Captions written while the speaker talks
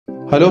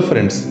Hello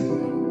friends,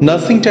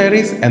 nursing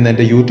diaries എന്ന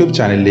എൻ്റെ YouTube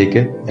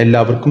ചാനലിലേക്ക്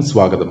എല്ലാവർക്കും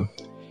സ്വാഗതം.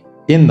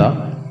 ഇന്ന്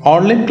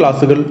ഓൺലൈൻ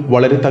ക്ലാസ്സുകൾ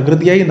വളരെ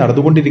തകൃതിയായി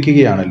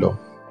നടന്നുകൊണ്ടിരിക്കുകയാണല്ലോ.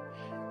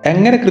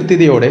 എങ്ങനെ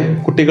കൃത്യതയോടെ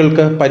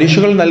കുട്ടികൾക്ക്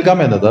പരീക്ഷകൾ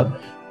നൽകാമെന്നത്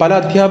പല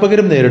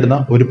അധ്യാപകരും നേരിടുന്ന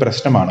ഒരു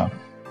പ്രശ്നമാണ്.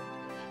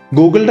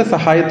 ഗൂഗിളിന്റെ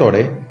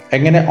സഹായത്തോടെ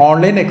എങ്ങനെ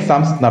ഓൺലൈൻ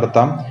എക്സാംസ്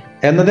നടത്താം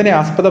എന്നതിനെ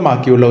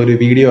ആസ്പദമാക്കിയുള്ള ഒരു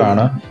വീഡിയോ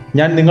ആണ്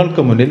ഞാൻ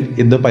നിങ്ങൾക്ക് മുന്നിൽ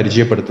ഇന്ന്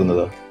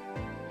പരിചയപ്പെടുത്തുന്നത്.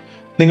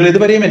 നിങ്ങൾ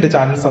ഇതുവരെയും എൻ്റെ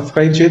ചാനൽ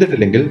സബ്സ്ക്രൈബ്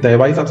ചെയ്തിട്ടില്ലെങ്കിൽ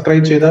ദയവായി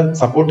സബ്സ്ക്രൈബ് ചെയ്ത്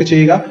സപ്പോർട്ട്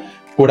ചെയ്യുക.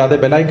 കൂടാതെ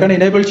ബെലൈക്കൺ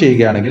എനേബിൾ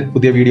ചെയ്യുകയാണെങ്കിൽ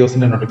പുതിയ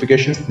വീഡിയോസിന്റെ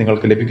നോട്ടിഫിക്കേഷൻസ്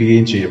നിങ്ങൾക്ക്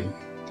ലഭിക്കുകയും ചെയ്യും.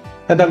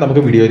 എന്നാൽ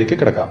നമുക്ക് വീഡിയോയിലേക്ക്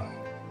കിടക്കാം.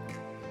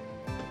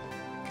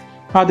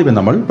 ആദ്യമേ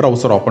നമ്മൾ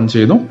ബ്രൗസർ ഓപ്പൺ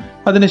ചെയ്യുന്നു.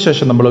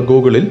 അതിനുശേഷം നമ്മൾ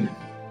ഗൂഗിളിൽ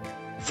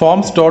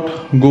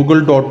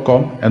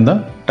forms.google.com എന്ന്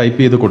ടൈപ്പ്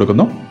ചെയ്ത്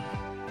കൊടുക്കുന്നു.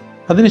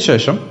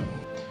 അതിനുശേഷം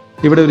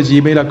ഇവിടെ ഒരു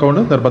ജിമെയിൽ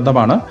അക്കൗണ്ട്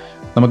നിർബന്ധമാണ്.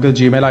 നമുക്ക്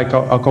ജിമെയിൽ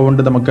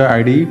അക്കൗണ്ട് നമുക്ക്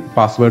ID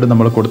പാസ്വേഡ്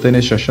നമ്മൾ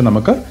കൊടുത്തതിന് ശേഷം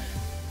നമുക്ക്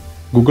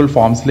ഗൂഗിൾ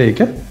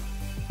ഫോംസിലേക്ക്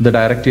ഇത്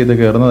ഡയറക്റ്റ് ചെയ്ത്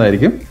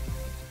കയറുന്നതായിരിക്കും.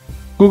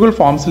 ഗൂഗിൾ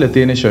ഫോംസിൽ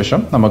എത്തിയതിന് ശേഷം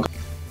നമുക്ക്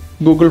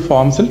ഗൂഗിൾ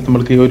ഫോംസിൽ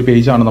നമുക്ക് ഈ ഒരു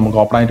പേജാണ് നമുക്ക്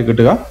ഓപ്പൺ ആയിട്ട്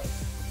കിട്ടുക.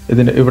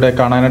 ഇതിൻ്റെ ഇവിടെ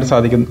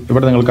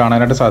നിങ്ങൾ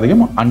കാണാനായിട്ട്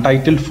സാധിക്കും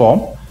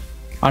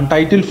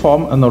അൺടൈറ്റിൽ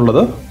ഫോം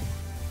എന്നുള്ളത്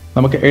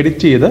നമുക്ക്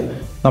എഡിറ്റ് ചെയ്ത്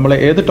നമ്മൾ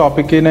ഏത്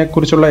ടോപ്പിക്കിനെ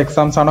കുറിച്ചുള്ള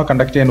എക്സാംസ് ആണോ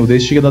കണ്ടക്ട് ചെയ്യാൻ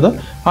ഉദ്ദേശിക്കുന്നത്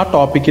ആ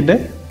ടോപ്പിക്കിൻ്റെ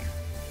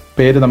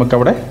പേര്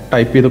നമുക്കവിടെ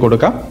ടൈപ്പ് ചെയ്ത്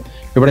കൊടുക്കാം.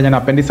 ഇവിടെ ഞാൻ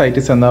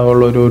അപ്പൻഡിസൈറ്റിസ്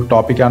എന്നുള്ളൊരു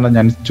ടോപ്പിക്കാണ്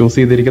ഞാൻ ചൂസ്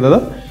ചെയ്തിരിക്കുന്നത്.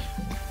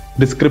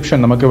 ഡിസ്ക്രിപ്ഷൻ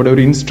നമുക്ക് ഇവിടെ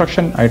ഒരു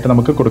ഇൻസ്ട്രക്ഷൻ ആയിട്ട്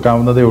നമുക്ക്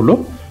കൊടുക്കാവുന്നതേ ഉള്ളൂ.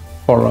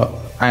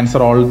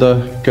 ആൻസർ ഓൾ ദ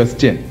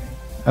ക്വസ്റ്റ്യൻ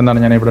എന്നാണ്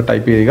ഞാൻ ഇവിടെ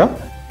ടൈപ്പ് ചെയ്യുക.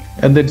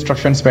 എന്ത്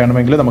ഇൻസ്ട്രക്ഷൻസ്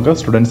വേണമെങ്കിൽ നമുക്ക്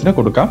സ്റ്റുഡൻസിന്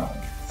കൊടുക്കാം.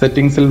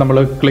 സെറ്റിംഗ്സിൽ നമ്മൾ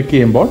ക്ലിക്ക്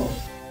ചെയ്യുമ്പോൾ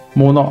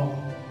 3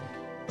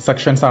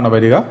 സെക്ഷൻസ് ആണ്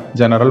വരിക.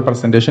 General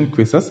presentation,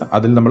 quizzes.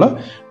 അതിൽ നമ്മൾ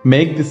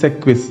മേക്ക് ദിസ് എ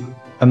ക്വിസ്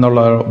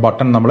എന്നുള്ള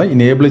ബട്ടൺ നമ്മൾ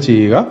ഇനേബിൾ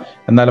ചെയ്യുക.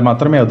 എന്നാൽ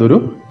മാത്രമേ അതൊരു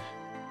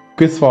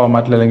ക്വിസ്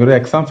ഫോർമാറ്റിൽ അല്ലെങ്കിൽ ഒരു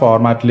എക്സാം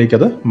ഫോർമാറ്റിലേക്ക്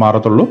അത്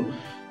മാറത്തുള്ളൂ.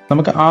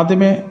 നമുക്ക്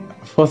ആദ്യമേ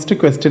ഫസ്റ്റ്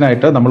ക്വസ്റ്റ്യൻ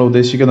ആയിട്ട് നമ്മൾ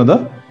ഉദ്ദേശിക്കുന്നത്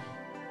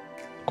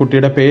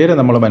കുട്ടിയുടെ പേര്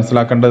നമ്മൾ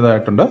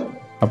മനസ്സിലാക്കേണ്ടതായിട്ടുണ്ട്.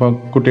 അപ്പോൾ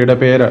കുട്ടിയുടെ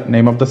പേര്,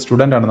 നെയിം ഓഫ് ദ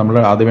സ്റ്റുഡൻ്റ് ആണ് നമ്മൾ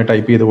ആദ്യമേ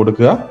ടൈപ്പ് ചെയ്ത്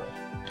കൊടുക്കുക.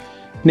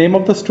 Name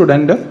of the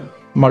student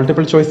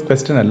multiple choice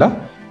question അല്ല.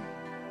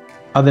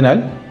 അതിനാൽ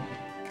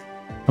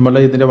നമ്മൾ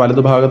ഇതിൻ്റെ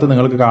വലതുഭാഗത്ത്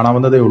നിങ്ങൾക്ക്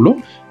കാണാവുന്നതേ ഉള്ളൂ.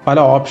 പല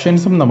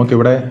ഓപ്ഷൻസും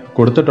നമുക്കിവിടെ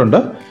കൊടുത്തിട്ടുണ്ട്.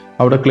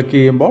 അവിടെ ക്ലിക്ക്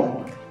ചെയ്യുമ്പോൾ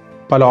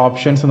പല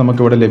ഓപ്ഷൻസ്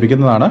നമുക്കിവിടെ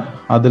ലഭിക്കുന്നതാണ്.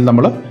 അതിൽ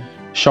നമ്മൾ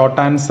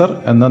ഷോർട്ട് ആൻസർ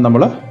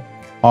എന്ന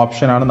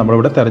ഓപ്ഷനാണ്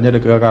നമ്മളിവിടെ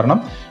തിരഞ്ഞെടുക്കുക. കാരണം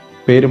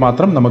പേര്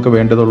മാത്രം നമുക്ക്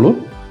വേണ്ടതുള്ളൂ.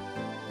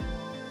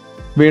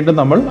 വീണ്ടും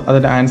നമ്മൾ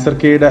അതിൻ്റെ ആൻസർ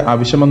കീയുടെ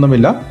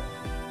ആവശ്യമൊന്നുമില്ല.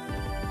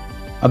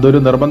 അതൊരു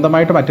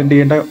നിർബന്ധമായിട്ടും അറ്റൻഡ്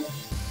ചെയ്യേണ്ട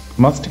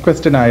മസ്റ്റ്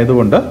ക്വസ്റ്റ്യൻ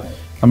ആയതുകൊണ്ട്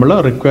നമ്മൾ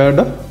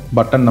റിക്വയർഡ്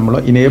ബട്ടൺ നമ്മൾ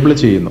ഇനേബിൾ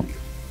ചെയ്യുന്നു.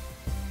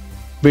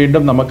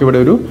 വീണ്ടും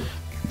നമുക്കിവിടെ ഒരു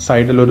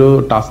സൈഡിലൊരു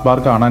ടാസ്ക്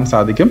ബാർ കാണാൻ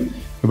സാധിക്കും.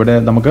 ഇവിടെ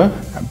നമുക്ക്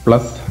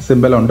പ്ലസ്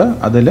സിമ്പൽ ഉണ്ട്.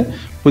 അതിൽ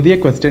പുതിയ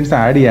ക്വസ്റ്റ്യൻസ്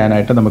ആഡ്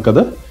ചെയ്യാനായിട്ട്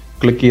നമുക്കത്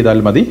ക്ലിക്ക് ചെയ്താൽ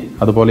മതി.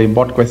 അതുപോലെ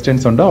ഇമ്പോർട്ട്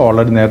ക്വസ്റ്റ്യൻസ് ഉണ്ട്.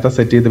 ഓൾറെഡി നേരത്തെ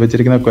സെറ്റ് ചെയ്ത്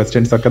വെച്ചിരിക്കുന്ന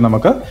ക്വസ്റ്റ്യൻസ് ഒക്കെ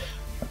നമുക്ക്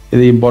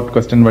ഇത് ഇമ്പോർട്ട്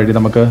ക്വസ്റ്റ്യൻ വഴി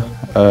നമുക്ക്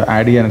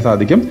ആഡ് ചെയ്യാൻ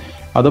സാധിക്കും.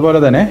 അതുപോലെ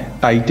തന്നെ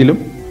ടൈറ്റിലും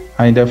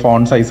അതിൻ്റെ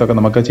ഫോണ്ട് സൈസൊക്കെ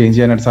നമുക്ക് ചേഞ്ച്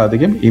ചെയ്യാനായിട്ട്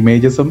സാധിക്കും.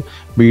 ഇമേജസും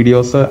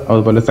വീഡിയോസ്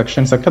അതുപോലെ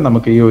സെക്ഷൻസ് ഒക്കെ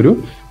നമുക്ക് ഈ ഒരു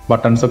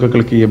ബട്ടൺസ് ഒക്കെ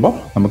ക്ലിക്ക് ചെയ്യുമ്പോൾ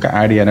നമുക്ക്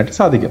ആഡ് ചെയ്യാനായിട്ട്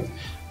സാധിക്കും.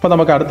 അപ്പോൾ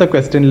നമുക്ക് അടുത്ത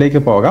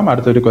ക്വസ്റ്റ്യനിലേക്ക് പോകാം.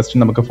 അടുത്തൊരു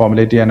ക്വസ്റ്റ്യൻ നമുക്ക്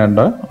ഫോർമുലേറ്റ്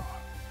ചെയ്യാനുണ്ട്.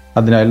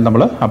 അതിനായി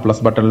നമ്മൾ ആ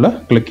പ്ലസ് ബട്ടണിൽ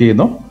ക്ലിക്ക്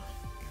ചെയ്യുന്നു.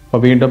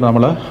 അപ്പോൾ വീണ്ടും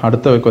നമ്മൾ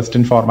അടുത്ത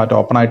ക്വസ്റ്റ്യൻ ഫോർമാറ്റ്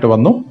ഓപ്പൺ ആയിട്ട്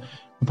വന്നു.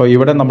 അപ്പോൾ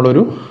ഇവിടെ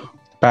നമ്മളൊരു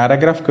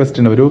പാരഗ്രാഫ്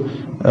ക്വസ്റ്റ്യൻ, ഒരു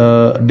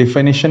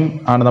ഡിഫിനിഷൻ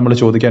ആണ് നമ്മൾ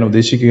ചോദിക്കാൻ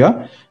ഉദ്ദേശിക്കുക.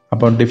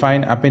 അപ്പോൾ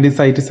ഡിഫൈൻ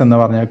അപ്പൻഡിസൈറ്റിസ് എന്ന്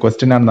പറഞ്ഞ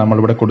ക്വസ്റ്റ്യൻ ആണ്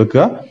നമ്മളിവിടെ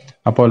കൊടുക്കുക.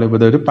 അപ്പോൾ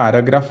ഇതൊരു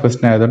പാരഗ്രാഫ്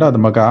ക്വസ്റ്റ്യൻ ആയതുകൊണ്ട് അത്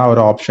നമുക്ക് ആ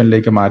ഒരു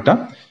ഓപ്ഷനിലേക്ക് മാറ്റാം.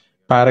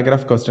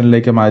 പാരഗ്രാഫ്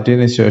ക്വസ്റ്റ്യനിലേക്ക്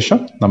മാറ്റിയതിന്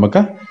ശേഷം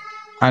നമുക്ക്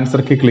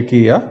ആൻസർ കീ ക്ലിക്ക്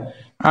ചെയ്യുക.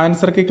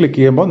 ആൻസർ കീ ക്ലിക്ക്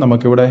ചെയ്യുമ്പോൾ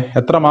നമുക്കിവിടെ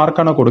എത്ര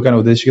മാർക്കാണോ കൊടുക്കാൻ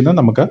ഉദ്ദേശിക്കുന്നത്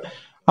നമുക്ക്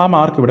ആ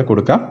മാർക്ക് ഇവിടെ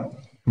കൊടുക്കാം.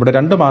 ഇവിടെ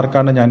 2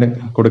 മാർക്കാണ് ഞാൻ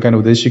കൊടുക്കാൻ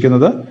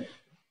ഉദ്ദേശിക്കുന്നത്.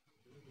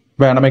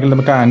 വേണമെങ്കിൽ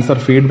നമുക്ക് ആൻസർ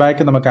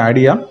ഫീഡ്ബാക്ക് നമുക്ക് ആഡ്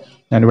ചെയ്യാം.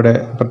 ഞാനിവിടെ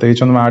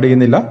പ്രത്യേകിച്ചൊന്നും ആഡ്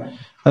ചെയ്യുന്നില്ല.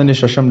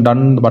 അതിനുശേഷം ഡൺ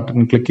ബട്ടൺ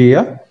ക്ലിക്ക്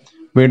ചെയ്യുക.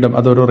 വീണ്ടും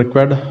അതൊരു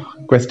റിക്വയർഡ്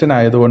ക്വസ്റ്റ്യൻ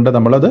ആയതുകൊണ്ട്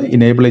നമ്മളത്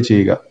ഇനേബിൾ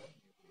ചെയ്യുക.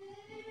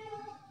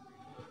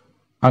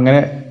 അങ്ങനെ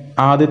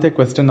ആദ്യത്തെ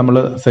ക്വസ്റ്റ്യൻ നമ്മൾ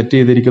സെറ്റ്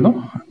ചെയ്തിരിക്കുന്നു.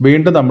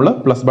 വീണ്ടും നമ്മൾ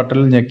പ്ലസ്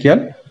ബട്ടണിൽ ഞെക്കിയാൽ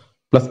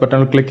പ്ലസ്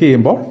ബട്ടണിൽ ക്ലിക്ക്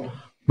ചെയ്യുമ്പോൾ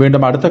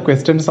വീണ്ടും അടുത്ത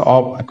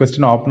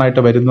ക്വസ്റ്റ്യൻ ഓപ്പൺ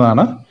ആയിട്ട്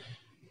വരുന്നതാണ്.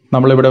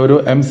 നമ്മളിവിടെ ഒരു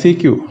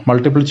MCQ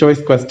മൾട്ടിപ്പിൾ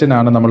ചോയ്സ് ക്വസ്റ്റ്യൻ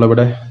ആണ്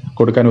നമ്മളിവിടെ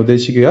കൊടുക്കാൻ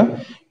ഉദ്ദേശിക്കുക.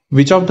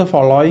 Which of the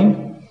following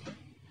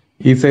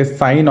is A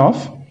sign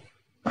of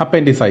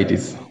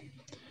appendicitis.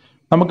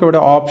 നമുക്കിവിടെ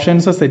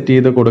ഓപ്ഷൻസ് സെറ്റ്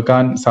ചെയ്ത്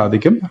കൊടുക്കാൻ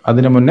സാധിക്കും.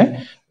 അതിനു മുന്നേ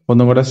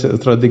ഒന്നും കൂടെ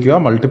ശ്രദ്ധിക്കുക,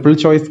 മൾട്ടിപ്പിൾ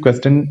ചോയ്സ്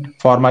ക്വസ്റ്റ്യൻ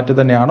ഫോർമാറ്റ്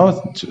തന്നെയാണോ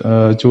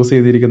ചൂസ്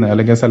ചെയ്തിരിക്കുന്നത്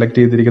അല്ലെങ്കിൽ സെലക്ട്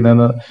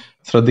ചെയ്തിരിക്കുന്നതെന്ന്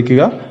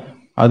ശ്രദ്ധിക്കുക.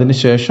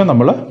 അതിനുശേഷം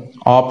നമ്മൾ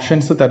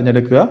ഓപ്ഷൻസ്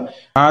തിരഞ്ഞെടുക്കുക.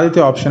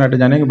 ആദ്യത്തെ ഓപ്ഷനായിട്ട്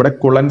ഞാൻ ഇവിടെ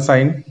കുളൻ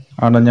സൈൻ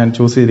ആണ് ഞാൻ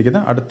ചൂസ്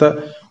ചെയ്തിരിക്കുന്നത്. അടുത്ത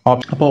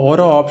അപ്പോൾ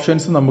ഓരോ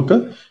ഓപ്ഷൻസ് നമുക്ക്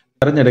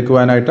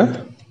തിരഞ്ഞെടുക്കുവാനായിട്ട്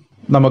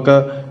നമുക്ക്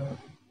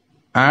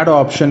ആഡ്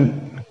ഓപ്ഷൻ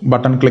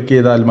ബട്ടൺ ക്ലിക്ക്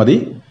ചെയ്താൽ മതി.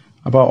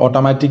 അപ്പോൾ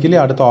ഓട്ടോമാറ്റിക്കലി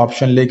അടുത്ത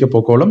ഓപ്ഷനിലേക്ക്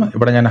പോയിക്കോളും.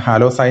 ഇവിടെ ഞാൻ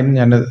ഹാലോ സൈൻ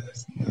ഞാൻ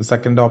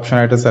സെക്കൻഡ്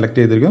ഓപ്ഷനായിട്ട് സെലക്ട്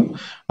ചെയ്തിരിക്കുന്നു.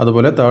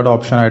 അതുപോലെ തേർഡ്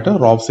ഓപ്ഷനായിട്ട്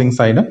റോബ്സിംഗ്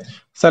സൈന്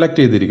സെലക്ട്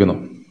ചെയ്തിരിക്കുന്നു.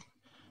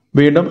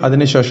 വീണ്ടും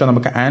അതിനുശേഷം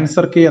നമുക്ക്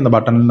ആൻസർ കീ എന്ന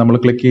ബട്ടണിൽ നമ്മൾ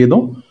ക്ലിക്ക് ചെയ്തു.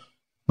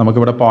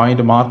 നമുക്കിവിടെ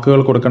പോയിന്റ്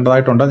മാർക്കുകൾ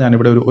കൊടുക്കേണ്ടതായിട്ടുണ്ട്.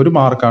 ഞാനിവിടെ ഒരു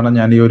മാർക്കാണ്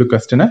ഞാൻ ഈ ഒരു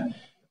ക്വസ്റ്റിന്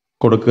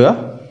കൊടുക്കുക.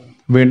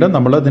 വീണ്ടും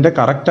നമ്മൾ ഇതിന്റെ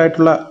കറക്റ്റ്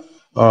ആയിട്ടുള്ള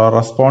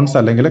റെസ്പോൺസ്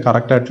അല്ലെങ്കിൽ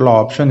കറക്റ്റ് ആയിട്ടുള്ള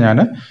ഓപ്ഷൻ ഞാൻ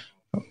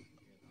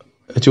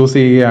ചൂസ്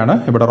ചെയ്യുകയാണ്.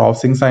 ഇവിടെ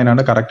റോസിംഗ് സൈൻ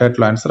ആണ് കറക്റ്റ്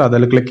ആയിട്ടുള്ള ആൻസർ.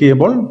 അതിൽ ക്ലിക്ക്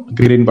ചെയ്യുമ്പോൾ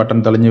ഗ്രീൻ ബട്ടൺ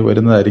തെളിഞ്ഞ്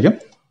വരുന്നതായിരിക്കും.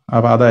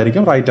 അപ്പോൾ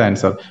അതായിരിക്കും റൈറ്റ്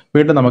ആൻസർ.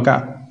 വീണ്ടും നമുക്ക്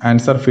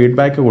ആൻസർ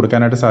ഫീഡ്ബാക്ക്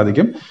കൊടുക്കാനായിട്ട്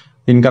സാധിക്കും.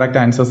 ഇൻകറക്റ്റ്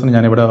ആൻസേഴ്സിന്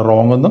ഞാനിവിടെ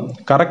റോങ് എന്നും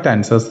കറക്റ്റ്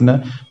ആൻസേഴ്സിന്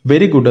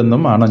വെരി ഗുഡ്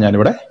എന്നും ആണ്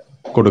ഞാനിവിടെ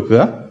കൊടുക്കുക.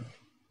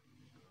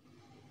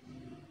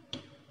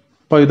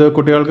 അപ്പോൾ ഇത്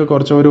കുട്ടികൾക്ക്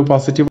കുറച്ചൊരു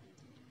പോസിറ്റീവ്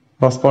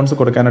റെസ്പോൺസ്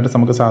കൊടുക്കാനായിട്ട്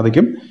നമുക്ക്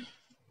സാധിക്കും.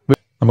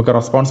 നമുക്ക്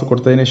റെസ്പോൺസ്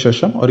കൊടുത്തതിന്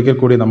ശേഷം ഒരിക്കൽ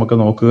കൂടി നമുക്ക്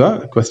നോക്കുക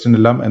ക്വസ്റ്റ്യൻ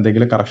എല്ലാം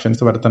എന്തെങ്കിലും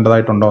കറക്ഷൻസ്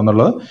വരുത്തേണ്ടതായിട്ടുണ്ടോ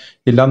എന്നുള്ളത്.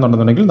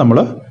 ഇല്ലാന്നുണ്ടെന്നുണ്ടെങ്കിൽ നമ്മൾ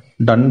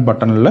ഡൺ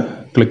ബട്ടണിൽ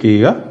ക്ലിക്ക്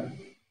ചെയ്യുക.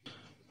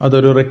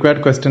 അതൊരു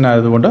റിക്വയർഡ് ക്വസ്റ്റ്യൻ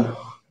ആയതുകൊണ്ട്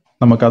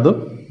നമുക്കത്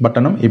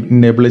ബട്ടണും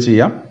ഇനേബിൾ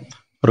ചെയ്യാം.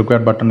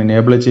 റിക്വയർഡ് ബട്ടൺ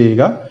ഇനേബിൾ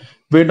ചെയ്യുക.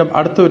 വീണ്ടും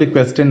അടുത്തൊരു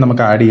ക്വസ്റ്റ്യൻ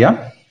നമുക്ക് ആഡ് ചെയ്യാം.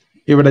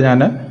 ഇവിടെ ഞാൻ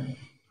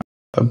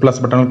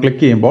പ്ലസ് ബട്ടണിൽ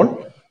ക്ലിക്ക് ചെയ്യുമ്പോൾ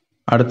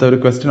അടുത്തൊരു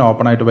ക്വസ്റ്റ്യൻ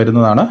ഓപ്പൺ ആയിട്ട്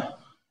വരുന്നതാണ്.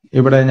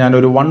 ഇവിടെ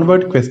ഞാനൊരു വൺ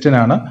വേർഡ് ക്വസ്റ്റ്യൻ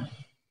ആണ്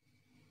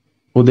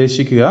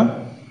ഉദ്ദേശിക്കുക.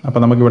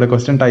 അപ്പോൾ നമുക്കിവിടെ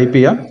ക്വസ്റ്റ്യൻ ടൈപ്പ്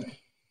ചെയ്യാം.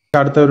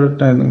 അടുത്തൊരു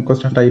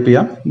ക്വസ്റ്റ്യൻ ടൈപ്പ്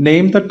ചെയ്യാം.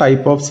 Name the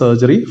type of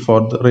surgery for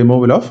the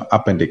removal of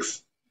appendix.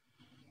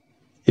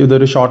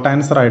 ഇതൊരു ഷോർട്ട്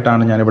ആൻസർ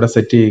ആയിട്ടാണ് ഞാനിവിടെ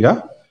സെറ്റ് ചെയ്യുക.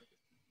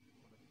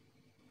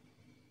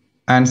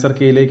 ആൻസർ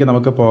കീയിലേക്ക്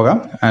നമുക്ക് പോകാം.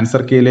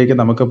 ആൻസർ കീയിലേക്ക്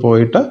നമുക്ക്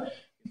പോയിട്ട്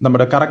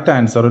നമ്മുടെ കറക്റ്റ്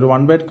ആൻസർ ഒരു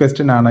വൺ വേർഡ്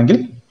ക്വസ്റ്റ്യൻ ആണെങ്കിൽ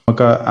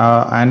നമുക്ക് ആ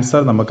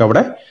ആൻസർ നമുക്ക്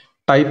അവിടെ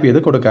ടൈപ്പ് ചെയ്ത്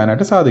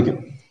കൊടുക്കാനായിട്ട് സാധിക്കും.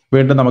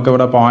 വീണ്ടും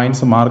നമുക്കിവിടെ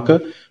പോയിന്റ്സ് മാർക്ക്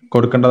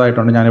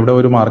കൊടുക്കേണ്ടതായിട്ടുണ്ട്. ഞാനിവിടെ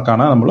ഒരു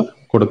മാർക്കാണ് നമ്മൾ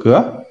കൊടുക്കുക.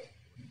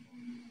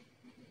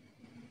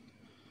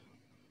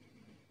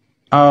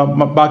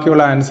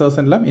 ബാക്കിയുള്ള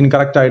ആൻസേഴ്സിനെല്ലാം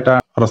ഇൻകറക്റ്റ് ആയിട്ട്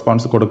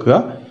റെസ്പോൺസ് കൊടുക്കുക.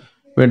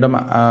 വീണ്ടും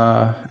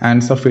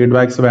ആൻസർ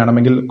ഫീഡ്ബാക്സ്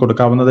വേണമെങ്കിൽ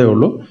കൊടുക്കാവുന്നതേ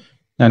ഉള്ളൂ.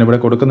 ഞാനിവിടെ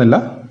കൊടുക്കുന്നില്ല.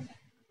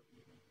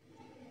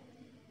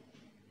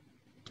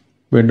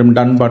 വീണ്ടും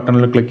ഡൺ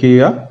ബട്ടണിൽ ക്ലിക്ക്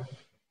ചെയ്യുക.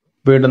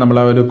 വീണ്ടും നമ്മൾ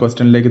ആ ഒരു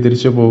ക്വസ്റ്റ്യനിലേക്ക്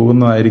തിരിച്ചു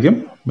പോകുന്നതായിരിക്കും.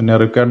 പിന്നെ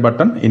റിക്വയർഡ്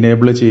ബട്ടൺ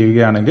ഇനേബിൾ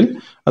ചെയ്യുകയാണെങ്കിൽ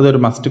അതൊരു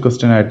മസ്റ്റ്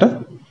ക്വസ്റ്റ്യൻ ആയിട്ട്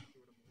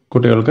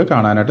കുട്ടികൾക്ക്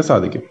കാണാനായിട്ട്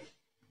സാധിക്കും.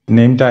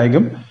 നെയിം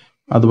ടാഗും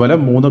അതുപോലെ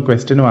 3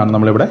 ക്വസ്റ്റ്യനുമാണ്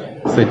നമ്മളിവിടെ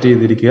സെറ്റ്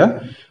ചെയ്തിരിക്കുക.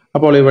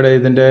 അപ്പോൾ ഇവിടെ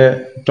ഇതിന്റെ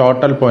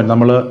ടോട്ടൽ പോയിന്റ്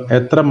നമ്മൾ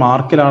എത്ര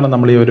മാർക്കിലാണ്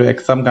നമ്മൾ ഈ ഒരു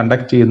എക്സാം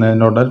കണ്ടക്ട്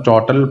ചെയ്യുന്നതിനോട്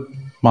ടോട്ടൽ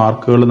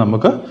മാർക്കുകൾ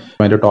നമുക്ക്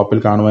അതിന്റെ ടോപ്പിൽ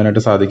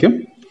കാണുവാനായിട്ട് സാധിക്കും.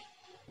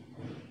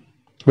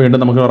 വീണ്ടും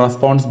നമുക്ക്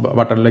റെസ്പോൺസ്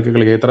ബട്ടണിലേക്ക്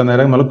ക്ലിക്ക് ചെയ്യാം. ഇത്ര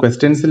നേരം നമ്മൾ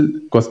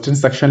ക്വസ്റ്റ്യൻ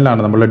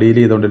സെക്ഷനിലാണ് നമ്മൾ ഡീൽ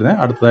ചെയ്തുകൊണ്ടിരുന്നത്.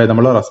 അടുത്തതായി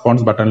നമ്മൾ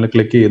റെസ്പോൺസ് ബട്ടണിൽ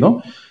ക്ലിക്ക് ചെയ്യുന്നു.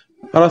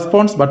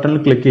 റെസ്പോൺസ് ബട്ടണിൽ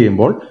ക്ലിക്ക്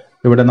ചെയ്യുമ്പോൾ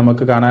ഇവിടെ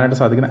നമുക്ക് കാണാനായിട്ട്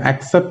സാധിക്കുന്ന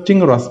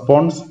അക്സെപ്റ്റിംഗ്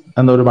റെസ്പോൺസ്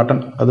എന്നൊരു ബട്ടൺ,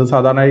 അത്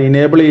സാധാരണ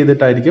ഇനേബിൾ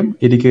ചെയ്തിട്ടായിരിക്കും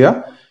ഇരിക്കുക.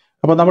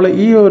 അപ്പോൾ നമ്മൾ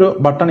ഈ ഒരു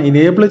ബട്ടൺ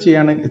ഇനേബിൾ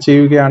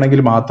ചെയ്യുകയാണെങ്കിൽ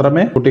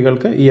മാത്രമേ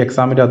കുട്ടികൾക്ക് ഈ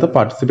എക്സാമിൻ്റെ അകത്ത്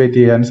പാർട്ടിസിപ്പേറ്റ്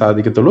ചെയ്യാൻ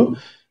സാധിക്കത്തുള്ളൂ.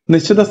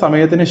 നിശ്ചിത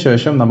സമയത്തിന്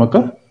ശേഷം നമുക്ക്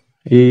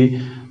ഈ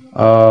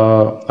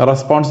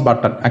response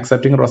button,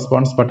 accepting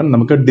response button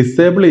നമുക്ക്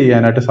ഡിസേബിൾ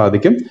ചെയ്യാനായിട്ട്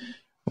സാധിക്കും.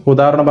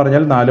 ഉദാഹരണം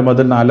പറഞ്ഞാൽ 4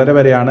 മുതൽ 4:30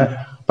 വരെയാണ്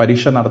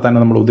പരീക്ഷ നടത്താൻ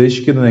നമ്മൾ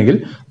ഉദ്ദേശിക്കുന്നതെങ്കിൽ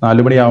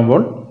 4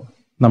 മണിയാകുമ്പോൾ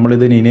നമ്മൾ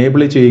ഇതിന്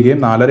ഇനേബിൾ ചെയ്യുകയും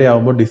 4:30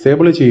 ആകുമ്പോൾ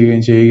ഡിസേബിൾ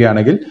ചെയ്യുകയും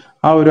ചെയ്യുകയാണെങ്കിൽ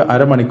ആ ഒരു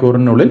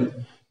അരമണിക്കൂറിനുള്ളിൽ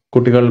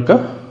കുട്ടികൾക്ക്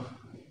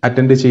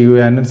അറ്റൻഡ്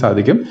ചെയ്യുവാനും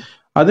സാധിക്കും.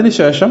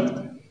 അതിനുശേഷം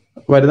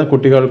വരുന്ന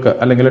കുട്ടികൾക്ക്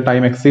അല്ലെങ്കിൽ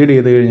ടൈം എക്സീഡ്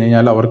ചെയ്ത് കഴിഞ്ഞ്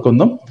കഴിഞ്ഞാൽ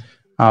അവർക്കൊന്നും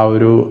ആ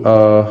ഒരു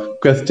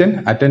ക്വസ്റ്റ്യൻ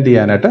അറ്റൻഡ്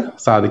ചെയ്യാനായിട്ട്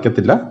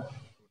സാധിക്കത്തില്ല.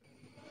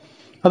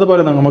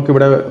 അതുപോലെ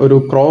നമുക്കിവിടെ ഒരു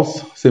ക്രോസ്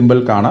സിമ്പിൾ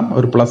കാണാം,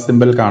 ഒരു പ്ലസ്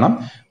സിമ്പിൾ കാണാം.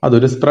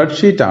 അതൊരു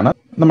സ്പ്രെഡ്ഷീറ്റ് ആണ്.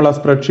 നമ്മൾ ആ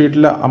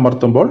സ്പ്രെഡ്ഷീറ്റിൽ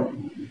അമർത്തുമ്പോൾ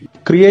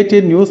ക്രിയേറ്റ്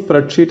എ ന്യൂ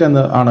സ്പ്രെഡ്ഷീറ്റ്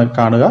എന്ന് ആണ്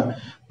കാണുക.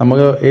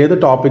 നമുക്ക് ഏത്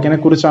ടോപ്പിക്കിനെ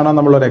കുറിച്ചാണോ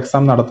നമ്മളൊരു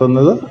എക്സാം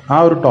നടത്തുന്നത് ആ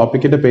ഒരു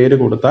ടോപ്പിക്കിന്റെ പേര്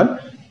കൊടുത്താൽ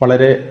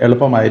വളരെ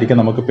എളുപ്പമായിരിക്കും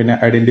നമുക്ക് പിന്നെ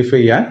ഐഡന്റിഫൈ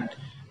ചെയ്യാൻ.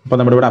 അപ്പോൾ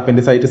നമ്മുടെ ഇവിടെ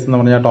അപ്പൻഡിസൈറ്റിസ് എന്ന്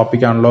പറഞ്ഞ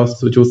ടോപ്പിക്കാണല്ലോ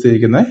ചൂസ്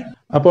ചെയ്തിരിക്കുന്നത്.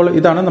 അപ്പോൾ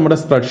ഇതാണ് നമ്മുടെ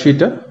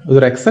സ്പ്രെഡ്ഷീറ്റ്.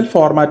 ഇതൊരു എക്സൽ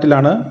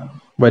ഫോർമാറ്റിലാണ്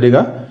വരിക.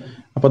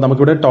 അപ്പോൾ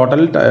നമുക്കിവിടെ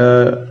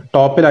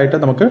ടോപ്പിലായിട്ട്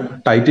നമുക്ക്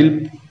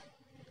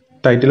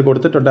ടൈറ്റിൽ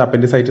കൊടുത്തിട്ടുണ്ട്.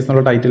 അപ്പൻഡിസൈറ്റിസ്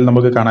എന്നുള്ള ടൈറ്റിൽ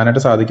നമുക്ക്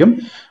കാണാനായിട്ട് സാധിക്കും.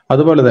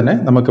 അതുപോലെ തന്നെ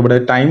നമുക്കിവിടെ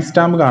ടൈം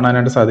സ്റ്റാമ്പ്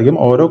കാണാനായിട്ട് സാധിക്കും.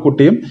 ഓരോ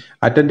കുട്ടിയും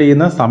അറ്റൻഡ്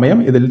ചെയ്യുന്ന സമയം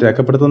ഇതിൽ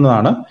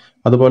രേഖപ്പെടുത്തുന്നതാണ്.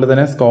 അതുപോലെ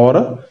തന്നെ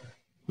സ്കോറ്,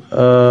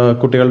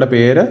 കുട്ടികളുടെ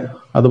പേര്,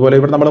 അതുപോലെ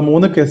ഇവിടെ നമ്മൾ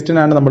 3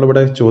 ക്വസ്റ്റ്യനാണ്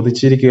നമ്മളിവിടെ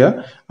ചോദിച്ചിരിക്കുക.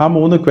 ആ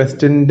 3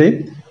 ക്വസ്റ്റ്യൻ്റെ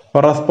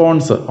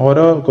റെസ്പോൺസ്,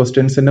 ഓരോ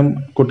ക്വസ്റ്റ്യൻസിനും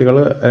കുട്ടികൾ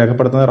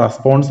രേഖപ്പെടുത്തുന്ന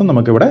റെസ്പോൺസും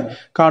നമുക്കിവിടെ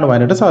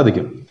കാണുവാനായിട്ട്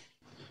സാധിക്കും.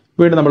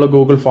 വീണ്ടും നമ്മൾ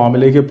ഗൂഗിൾ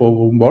ഫോമിലേക്ക്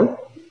പോകുമ്പോൾ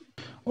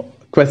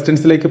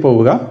ക്വസ്റ്റ്യൻസിലേക്ക്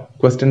പോവുക.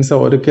 ക്വസ്റ്റ്യൻസ്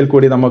ഒരിക്കൽ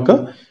കൂടി നമുക്ക്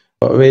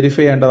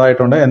വെരിഫൈ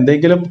ചെയ്യേണ്ടതായിട്ടുണ്ട്.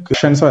 എന്തെങ്കിലും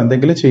ക്വസ്റ്റ്യൻസോ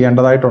എന്തെങ്കിലും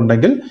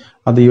ചെയ്യേണ്ടതായിട്ടുണ്ടെങ്കിൽ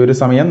അത് ഈ ഒരു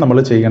സമയം നമ്മൾ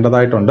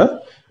ചെയ്യേണ്ടതായിട്ടുണ്ട്.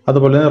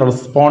 അതുപോലെ തന്നെ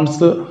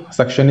റെസ്പോൺസ്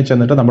സെക്ഷനിൽ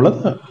ചെന്നിട്ട് നമ്മൾ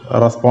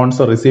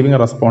റിസീവിംഗ്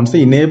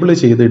റെസ്പോൺസ് ഇനേബിൾ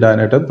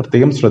ചെയ്തിടാനായിട്ട്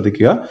പ്രത്യേകം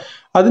ശ്രദ്ധിക്കുക.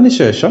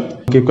 അതിനുശേഷം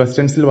ഈ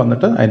ക്വസ്റ്റ്യൻസിൽ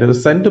വന്നിട്ട് അതിൻ്റെ ഒരു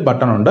സെൻഡ്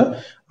ബട്ടൺ ഉണ്ട്,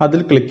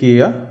 അതിൽ ക്ലിക്ക്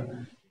ചെയ്യുക.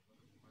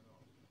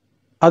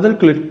 അതിൽ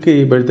ക്ലിക്ക്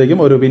ചെയ്യുമ്പോഴത്തേക്കും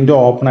ഒരു വിൻഡോ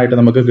ഓപ്പൺ ആയിട്ട്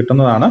നമുക്ക്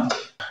കിട്ടുന്നതാണ്.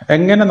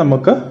 എങ്ങനെ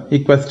നമുക്ക് ഈ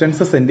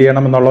ക്വസ്റ്റ്യൻസ് സെൻഡ്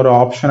ചെയ്യണം എന്നുള്ള ഒരു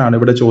ഓപ്ഷനാണ്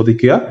ഇവിടെ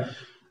ചോദിക്കുക.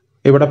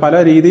 ഇവിടെ പല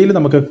രീതിയിൽ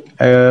നമുക്ക്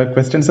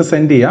ക്വസ്റ്റ്യൻസ്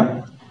സെൻഡ് ചെയ്യാം.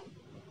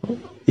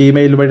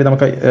 ഇമെയിൽ വഴി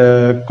നമുക്ക്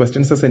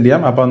ക്വസ്റ്റ്യൻസ് സെൻഡ്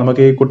ചെയ്യാം. അപ്പോൾ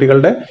നമുക്ക് ഈ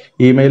കുട്ടികളുടെ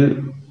ഇമെയിൽ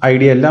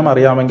ID എല്ലാം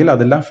അറിയാമെങ്കിൽ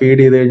അതെല്ലാം ഫീഡ്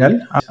ചെയ്ത് കഴിഞ്ഞാൽ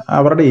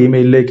അവരുടെ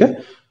ഇമെയിലിലേക്ക്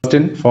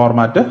ക്വസ്റ്റ്യൻ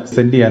ഫോർമാറ്റ്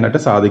സെൻഡ്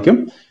ചെയ്യാനായിട്ട് സാധിക്കും.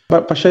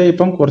 പക്ഷേ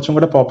ഇപ്പം കുറച്ചും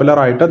കൂടെ പോപ്പുലർ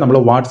ആയിട്ട് നമ്മൾ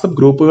വാട്സപ്പ്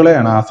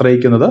ഗ്രൂപ്പുകളെയാണ്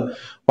ആശ്രയിക്കുന്നത്.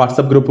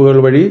 വാട്സപ്പ് ഗ്രൂപ്പുകൾ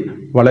വഴി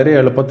വളരെ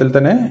എളുപ്പത്തിൽ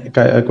തന്നെ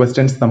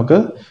ക്വസ്റ്റ്യൻസ് നമുക്ക്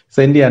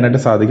സെൻഡ്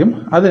ചെയ്യാനായിട്ട് സാധിക്കും.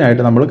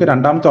 അതിനായിട്ട് നമ്മൾക്ക്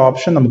രണ്ടാമത്തെ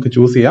ഓപ്ഷൻ നമുക്ക്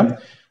ചൂസ് ചെയ്യാം.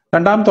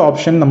 രണ്ടാമത്തെ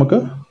ഓപ്ഷൻ നമുക്ക്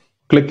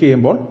ക്ലിക്ക്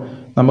ചെയ്യുമ്പോൾ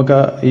നമുക്ക്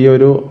ഈ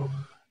ഒരു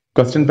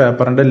ക്വസ്റ്റ്യൻ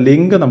പേപ്പറിന്റെ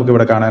ലിങ്ക് നമുക്ക്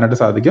ഇവിടെ കാണാനായിട്ട്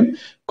സാധിക്കും.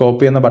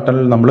 കോപ്പി എന്ന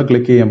ബട്ടണിൽ നമ്മൾ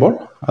ക്ലിക്ക് ചെയ്യുമ്പോൾ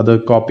അത്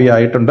കോപ്പി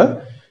ആയിട്ടുണ്ട്.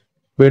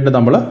 വീണ്ടും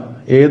നമ്മൾ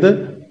ഏത്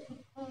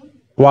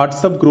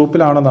വാട്സപ്പ്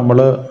ഗ്രൂപ്പിലാണ് നമ്മൾ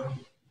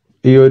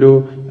ഈ ഒരു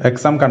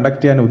എക്സാം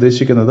കണ്ടക്ട് ചെയ്യാൻ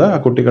ഉദ്ദേശിക്കുന്നത് ആ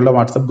കുട്ടികളുടെ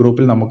വാട്സപ്പ്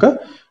ഗ്രൂപ്പിൽ നമുക്ക്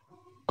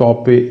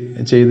കോപ്പി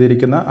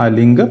ചെയ്തിരിക്കുന്ന ആ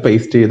ലിങ്ക്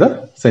പേസ്റ്റ് ചെയ്ത്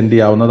സെൻഡ്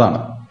ചെയ്യാവുന്നതാണ്.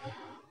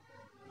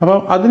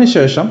 അപ്പം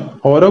അതിനുശേഷം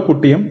ഓരോ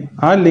കുട്ടിയും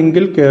ആ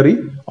ലിങ്കിൽ കയറി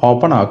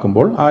ഓപ്പൺ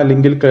ആക്കുമ്പോൾ ആ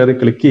ലിങ്കിൽ കയറി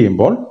ക്ലിക്ക്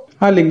ചെയ്യുമ്പോൾ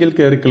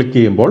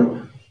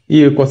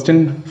ഈ ക്വസ്റ്റ്യൻ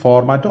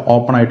ഫോർമാറ്റ്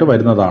ഓപ്പൺ ആയിട്ട്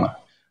വരുന്നതാണ്.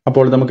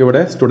 അപ്പോൾ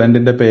നമുക്കിവിടെ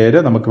സ്റ്റുഡൻറ്റിന്റെ പേര്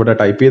നമുക്കിവിടെ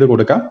ടൈപ്പ് ചെയ്ത്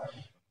കൊടുക്കാം.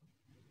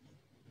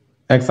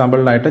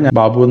 എക്സാമ്പിളിനായിട്ട് ഞാൻ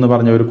ബാബു എന്ന്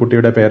പറഞ്ഞ ഒരു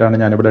കുട്ടിയുടെ പേരാണ്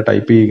ഞാനിവിടെ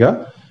ടൈപ്പ് ചെയ്യുക.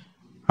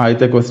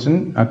 ആദ്യത്തെ ക്വസ്റ്റ്യൻ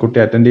ആ കുട്ടി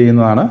അറ്റൻഡ്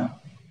ചെയ്യുന്നതാണ്.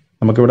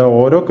 നമുക്കിവിടെ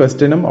ഓരോ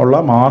ക്വസ്റ്റ്യനും ഉള്ള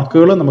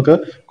മാർക്കുകൾ നമുക്ക്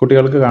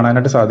കുട്ടികൾക്ക്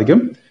കാണാനായിട്ട് സാധിക്കും.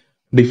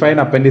 Define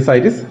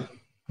appendicitis.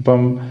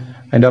 അപ്പം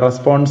അതിന്റെ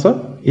response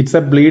it's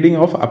A bleeding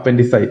of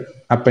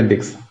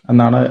appendix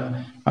എന്നാണ്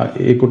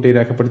ഈ കുട്ടി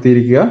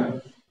രേഖപ്പെടുത്തിയിരിക്കുക.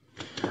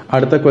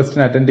 അടുത്ത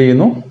ക്വസ്റ്റ്യൻ അറ്റൻഡ്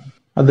ചെയ്യുന്നു.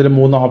 അതിൽ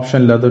 3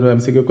 ഓപ്ഷനിൽ അതൊരു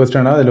MCQ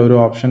ക്വസ്റ്റ്യൻ ആണ്. അതിലൊരു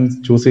ഓപ്ഷൻ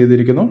ചൂസ്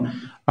ചെയ്തിരിക്കുന്നു.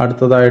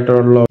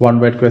 അടുത്തതായിട്ടുള്ള 1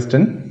 വേർഡ്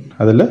ക്വസ്റ്റ്യൻ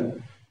അതിൽ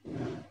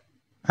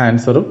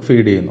ആൻസർ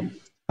ഫീഡ് ചെയ്യുന്നു.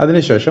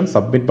 അതിനുശേഷം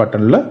സബ്മിറ്റ്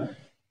ബട്ടണിൽ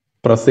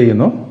പ്രസ്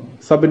ചെയ്യുന്നു.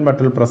 സബ്മിറ്റ്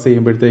ബട്ടണിൽ പ്രസ്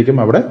ചെയ്യുമ്പോഴത്തേക്കും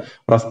അവിടെ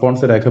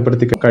റെസ്പോൺസ്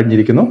രേഖപ്പെടുത്തി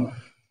കഴിഞ്ഞിരിക്കുന്നു.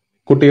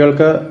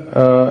 കുട്ടികൾക്ക്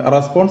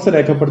റെസ്പോൺസ്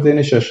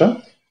രേഖപ്പെടുത്തിയതിനു ശേഷം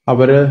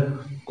അവർ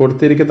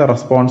കൊടുത്തിരിക്കുന്ന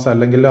റെസ്പോൺസ്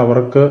അല്ലെങ്കിൽ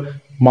അവർക്ക്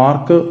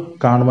മാർക്ക്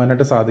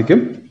കാണുവാനായിട്ട്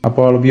സാധിക്കും.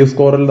 അപ്പോൾ വ്യൂ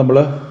സ്കോറിൽ നമ്മൾ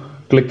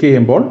ക്ലിക്ക്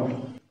ചെയ്യുമ്പോൾ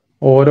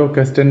ഓരോ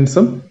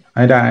ക്വസ്റ്റ്യൻസും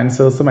അതിന്റെ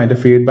ആൻസേഴ്സും അതിന്റെ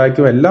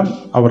ഫീഡ്ബാക്കും എല്ലാം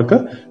അവർക്ക്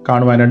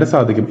കാണുവാനായിട്ട്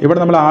സാധിക്കും. ഇവിടെ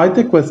നമ്മൾ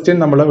ആദ്യത്തെ ക്വസ്റ്റ്യൻ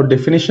നമ്മൾ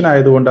ഡെഫിനിഷൻ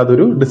ആയതുകൊണ്ട്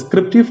അതൊരു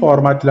ഡിസ്ക്രിപ്റ്റീവ്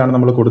ഫോർമാറ്റിലാണ്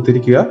നമ്മൾ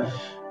കൊടുത്തിരിക്കുക.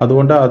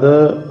 അതുകൊണ്ട് അത്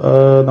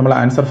നമ്മൾ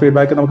ആൻസർ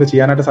ഫീഡ്ബാക്ക് നമുക്ക്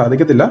ചെയ്യാനായിട്ട്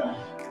സാധിക്കത്തില്ല.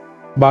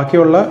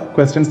 ബാക്കിയുള്ള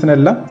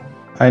ക്വസ്റ്റ്യൻസിനെല്ലാം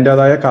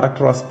അതിൻ്റെതായ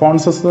കറക്റ്റ്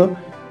റെസ്പോൺസസ്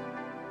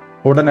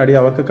ഉടനടി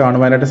അവർക്ക്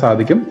കാണുവാനായിട്ട്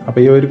സാധിക്കും.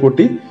 അപ്പോൾ ഈ ഒരു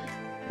കുട്ടി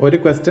ഒരു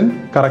ക്വസ്റ്റ്യൻ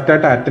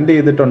കറക്റ്റായിട്ട് അറ്റൻഡ്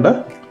ചെയ്തിട്ടുണ്ട്.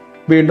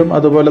 വീണ്ടും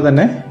അതുപോലെ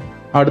തന്നെ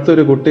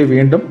അടുത്തൊരു കുട്ടി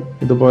വീണ്ടും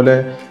ഇതുപോലെ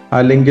ആ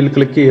ലിങ്കിൽ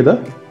ക്ലിക്ക് ചെയ്ത്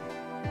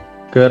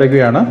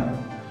കയറുകയാണ്.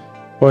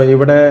 അപ്പോൾ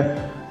ഇവിടെ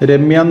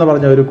രമ്യ എന്ന്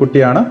പറഞ്ഞ ഒരു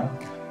കുട്ടിയാണ്.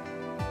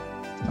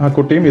 ആ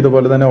കുട്ടിയും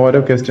ഇതുപോലെ തന്നെ ഓരോ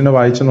ക്വസ്റ്റ്യന്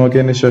വായിച്ചു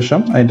നോക്കിയതിന് ശേഷം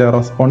അതിന്റെ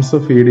റെസ്പോൺസ്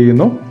ഫീഡ്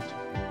ചെയ്യുന്നു.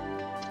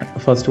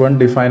 First one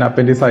define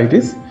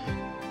appendicitis.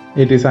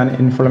 It is an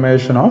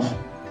inflammation of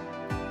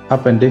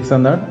appendix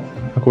എന്ന്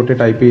ആ കുട്ടി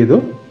ടൈപ്പ് ചെയ്തു.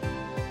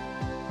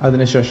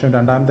 അതിനുശേഷം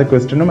രണ്ടാമത്തെ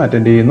ക്വസ്റ്റ്യനും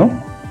അറ്റൻഡ് ചെയ്യുന്നു.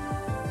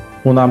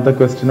 മൂന്നാമത്തെ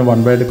ക്വസ്റ്റ്യന്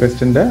 1 വേർഡ്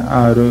ക്വസ്റ്റ്യൻ്റെ ആ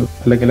ഒരു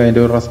അല്ലെങ്കിൽ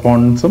അതിൻ്റെ ഒരു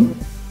റെസ്പോൺസും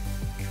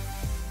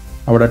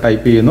അവിടെ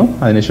ടൈപ്പ് ചെയ്യുന്നു.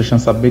 അതിനുശേഷം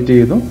സബ്മിറ്റ്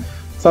ചെയ്യുന്നു.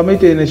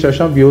 സബ്മിറ്റ് ചെയ്തതിനു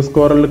ശേഷം വ്യൂ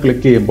സ്കോറിൽ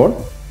ക്ലിക്ക് ചെയ്യുമ്പോൾ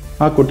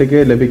ആ കുട്ടിക്ക്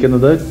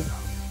ലഭിക്കുന്നത്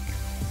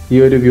ഈ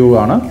ഒരു വ്യൂ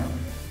ആണ്.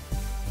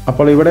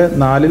 അപ്പോൾ ഇവിടെ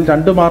 4ൽ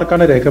 2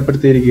 മാർക്കാണ്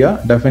രേഖപ്പെടുത്തിയിരിക്കുക.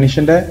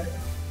 ഡെഫിനിഷൻ്റെ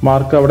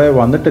മാർക്ക് അവിടെ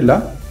വന്നിട്ടില്ല.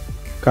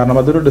 കാരണം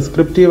അതൊരു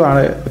ഡിസ്ക്രിപ്റ്റീവ്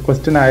ആണ്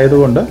ക്വസ്റ്റ്യൻ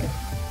ആയതുകൊണ്ട്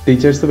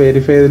ടീച്ചേഴ്സ്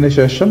വെരിഫൈ ചെയ്തതിനു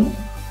ശേഷം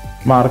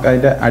മാർക്ക്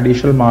അതിൻ്റെ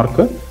അഡീഷണൽ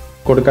മാർക്ക്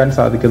കൊടുക്കാൻ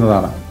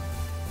സാധിക്കുന്നതാണ്.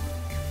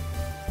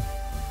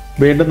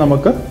 വീണ്ടും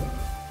നമുക്ക്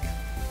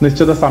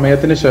നിശ്ചിത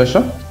സമയത്തിന്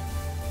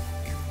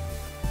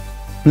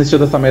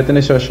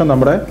ശേഷം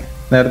നമ്മുടെ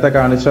നേരത്തെ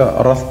കാണിച്ച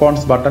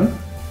റെസ്പോൺസ് ബട്ടൺ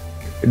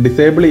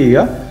ഡിസേബിൾ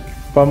ചെയ്യുക.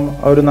 അപ്പം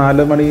ഒരു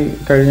 4 മണി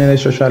കഴിഞ്ഞതിന്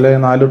ശേഷം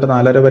അല്ലെങ്കിൽ 4 തൊട്ട്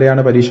 4:30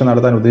 വരെയാണ് പരീക്ഷ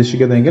നടത്താൻ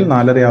ഉദ്ദേശിക്കുന്നതെങ്കിൽ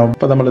 4:30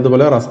 ആകുമ്പോൾ നമ്മൾ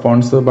ഇതുപോലെ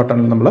റെസ്പോൺസ്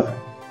ബട്ടണിൽ നമ്മൾ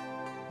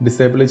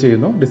ഡിസേബിൾ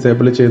ചെയ്യുന്നു.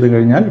 ഡിസേബിൾ ചെയ്ത്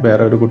കഴിഞ്ഞാൽ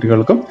വേറെ ഒരു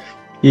കുട്ടികൾക്കും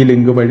ഈ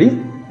ലിങ്ക് വഴി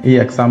ഈ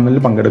എക്സാമിൽ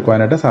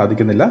പങ്കെടുക്കുവാനായിട്ട്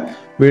സാധിക്കുന്നില്ല.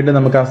 വീണ്ടും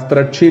നമുക്ക് ആ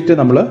സ്പ്രെഡ്ഷീറ്റ്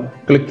നമ്മൾ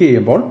ക്ലിക്ക്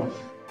ചെയ്യുമ്പോൾ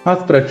ആ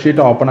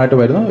സ്പ്രെഡ്ഷീറ്റ് ഓപ്പൺ ആയിട്ട്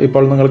വരുന്നു.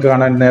 ഇപ്പോൾ നിങ്ങൾക്ക്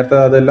കാണാൻ നേരത്തെ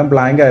അതെല്ലാം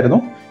ബ്ലാങ്ക് ആയിരുന്നു.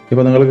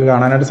 ഇപ്പോൾ നിങ്ങൾക്ക്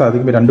കാണാനായിട്ട്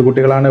സാധിക്കും 2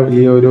 കുട്ടികളാണ്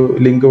ഈ ഒരു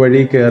ലിങ്ക്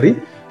വഴി കയറി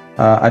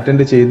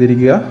അറ്റൻഡ്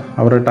ചെയ്തിരിക്കുക.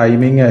 അവരുടെ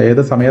ടൈമിങ്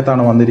ഏത്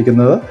സമയത്താണ്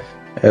വന്നിരിക്കുന്നത്,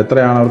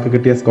 എത്രയാണ് അവർക്ക്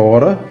കിട്ടിയ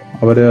സ്കോറ്,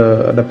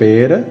 അവരുടെ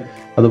പേര്,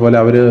 അതുപോലെ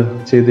അവർ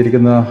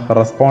ചെയ്തിരിക്കുന്ന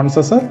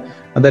റെസ്പോൺസസ്,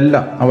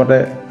 അതെല്ലാം അവരുടെ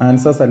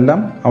ആൻസേഴ്സ് എല്ലാം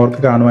അവർക്ക്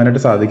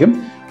കാണുവാനായിട്ട് സാധിക്കും.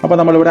 അപ്പോൾ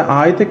നമ്മളിവിടെ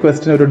ആദ്യത്തെ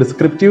ക്വസ്റ്റ്യൻ ഒരു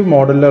ഡിസ്ക്രിപ്റ്റീവ്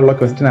മോഡലിലുള്ള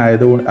ക്വസ്റ്റ്യൻ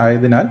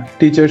ആയതിനാൽ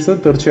ടീച്ചേഴ്സ്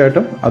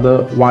തീർച്ചയായിട്ടും അത്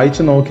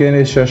വായിച്ചു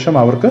നോക്കിയതിന് ശേഷം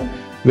അവർക്ക്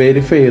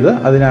വെരിഫൈ ചെയ്ത്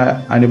അതിന്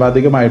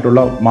ആനുപാതികമായിട്ടുള്ള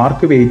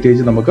മാർക്ക്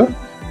വെയിറ്റേജ് നമുക്ക്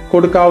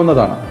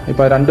കൊടുക്കാവുന്നതാണ്.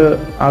 ഇപ്പോൾ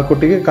ആ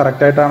കുട്ടിക്ക്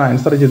കറക്റ്റായിട്ടാണ്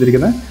ആൻസർ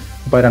ചെയ്തിരിക്കുന്നത്.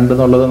 അപ്പോൾ 2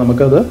 എന്നുള്ളത്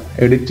നമുക്കത്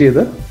എഡിറ്റ്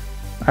ചെയ്ത്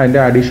അതിൻ്റെ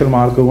അഡീഷണൽ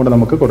മാർക്കും കൂടെ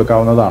നമുക്ക്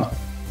കൊടുക്കാവുന്നതാണ്.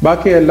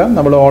 ബാക്കിയെല്ലാം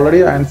നമ്മൾ ഓൾറെഡി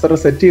ആൻസർ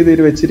സെറ്റ്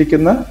ചെയ്ത്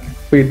വെച്ചിരിക്കുന്ന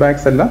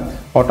ഫീഡ്ബാക്സ് എല്ലാം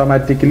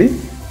ഓട്ടോമാറ്റിക്കലി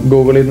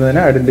ഗൂഗിളിൽ നിന്ന്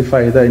തന്നെ ഐഡൻറ്റിഫൈ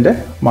ചെയ്ത് അതിൻ്റെ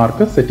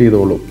മാർക്ക് സെറ്റ്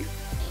ചെയ്തോളൂ.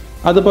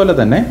 അതുപോലെ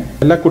തന്നെ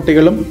എല്ലാ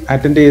കുട്ടികളും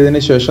അറ്റൻഡ്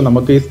ചെയ്തതിന് ശേഷം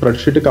നമുക്ക് ഈ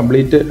സ്പ്രെഡ്ഷീറ്റ്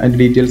കംപ്ലീറ്റ് അതിൻ്റെ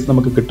ഡീറ്റെയിൽസ്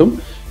നമുക്ക് കിട്ടും.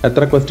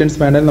 എത്ര ക്വസ്റ്റ്യൻസ്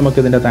വേണമെങ്കിലും നമുക്ക്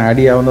ഇതിൻ്റെ അകത്ത് ആഡ്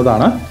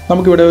ചെയ്യാവുന്നതാണ്.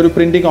 നമുക്കിവിടെ ഒരു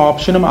പ്രിൻറ്റിംഗ്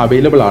ഓപ്ഷനും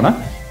അവൈലബിൾ ആണ്.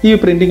 ഈ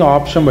പ്രിൻറ്റിംഗ്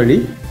ഓപ്ഷൻ വഴി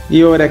ഈ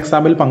ഒരു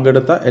എക്സാമിൽ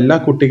പങ്കെടുത്ത എല്ലാ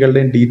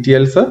കുട്ടികളുടെയും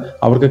ഡീറ്റെയിൽസ്,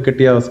 അവർക്ക്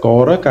കിട്ടിയ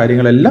സ്കോറ്,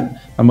 കാര്യങ്ങളെല്ലാം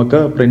നമുക്ക്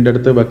പ്രിൻ്റ്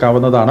എടുത്ത്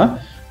വെക്കാവുന്നതാണ്.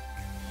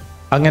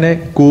 അങ്ങനെ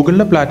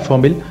ഗൂഗിളിൻ്റെ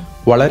പ്ലാറ്റ്ഫോമിൽ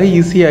വളരെ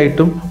ഈസി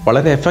ആയിട്ടും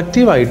വളരെ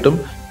എഫക്റ്റീവായിട്ടും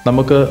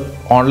നമുക്ക്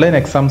ഓൺലൈൻ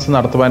എക്സാംസ്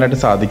നടത്തുവാനായിട്ട്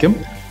സാധിക്കും.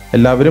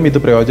 എല്ലാവരും ഇത്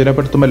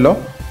പ്രയോജനപ്പെടുത്തുമല്ലോ.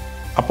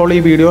 അപ്പോൾ ഈ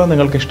വീഡിയോ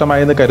നിങ്ങൾക്ക്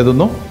ഇഷ്ടമായെന്ന്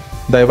കരുതുന്നു.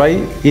 ദയവായി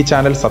ഈ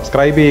ചാനൽ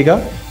സബ്സ്ക്രൈബ് ചെയ്യുക,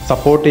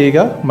 സപ്പോർട്ട് ചെയ്യുക,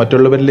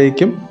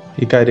 മറ്റുള്ളവരിലേക്കും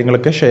ഈ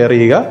കാര്യങ്ങളൊക്കെ ഷെയർ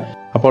ചെയ്യുക.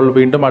 അപ്പോൾ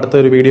വീണ്ടും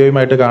അടുത്തൊരു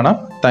വീഡിയോയുമായിട്ട് കാണാം.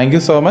 Thank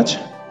you so much.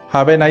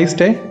 Have A nice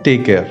day.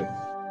 Take care.